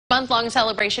Month-long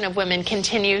celebration of women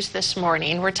continues this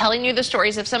morning. We're telling you the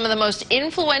stories of some of the most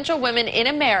influential women in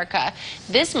America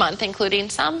this month, including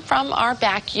some from our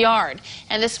backyard.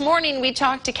 And this morning, we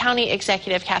talked to County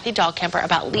Executive Kathy Dahlkemper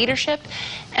about leadership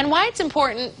and why it's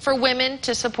important for women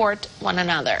to support one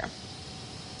another.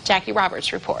 Jackie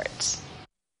Roberts reports.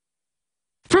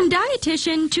 From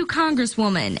dietitian to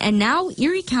congresswoman and now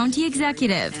Erie County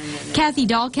executive, Kathy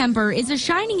Dahlkemper is a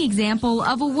shining example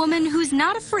of a woman who's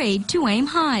not afraid to aim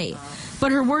high.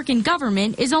 But her work in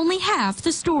government is only half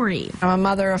the story. I'm a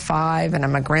mother of 5 and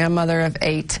I'm a grandmother of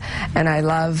 8, and I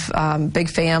love big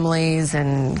families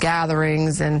and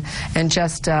gatherings and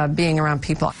just being around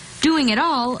people. Doing it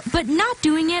all, but not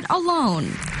doing it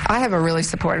alone. I have a really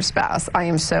supportive spouse. I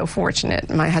am so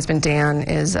fortunate. My husband Dan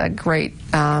is a great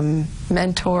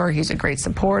mentor. He's a great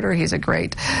supporter. He's a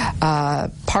great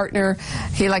partner.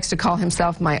 He likes to call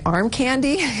himself my arm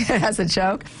candy as a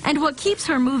joke. And what keeps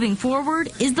her moving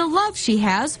forward is the love she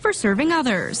has for serving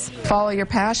others. Follow your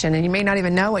passion, and you may not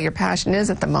even know what your passion is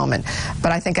at the moment,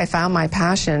 but I think I found my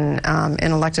passion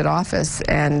in elected office,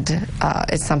 and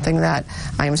it's something that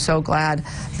I am so glad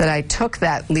that I took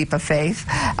that leap of faith,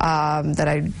 that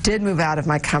I did move out of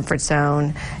my comfort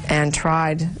zone and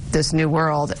tried this new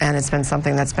world, and it's been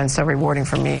something that's been so rewarding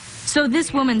for me. So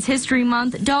this Women's History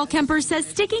Month, Dahlkemper says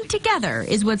sticking together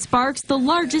is what sparks the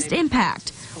largest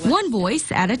impact, one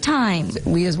voice at a time.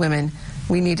 We as women,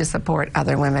 we need to support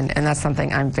other women, and that's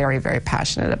something I'm very, very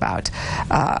passionate about.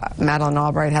 Madeleine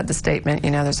Albright had the statement,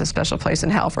 you know, there's a special place in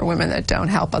hell for women that don't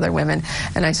help other women,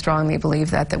 and I strongly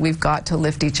believe that we've got to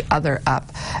lift each other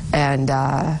up and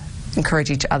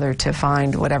encourage each other to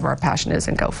find whatever our passion is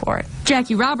and go for it.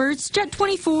 Jackie Roberts, Jet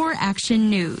 24 Action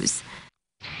News.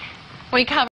 We cover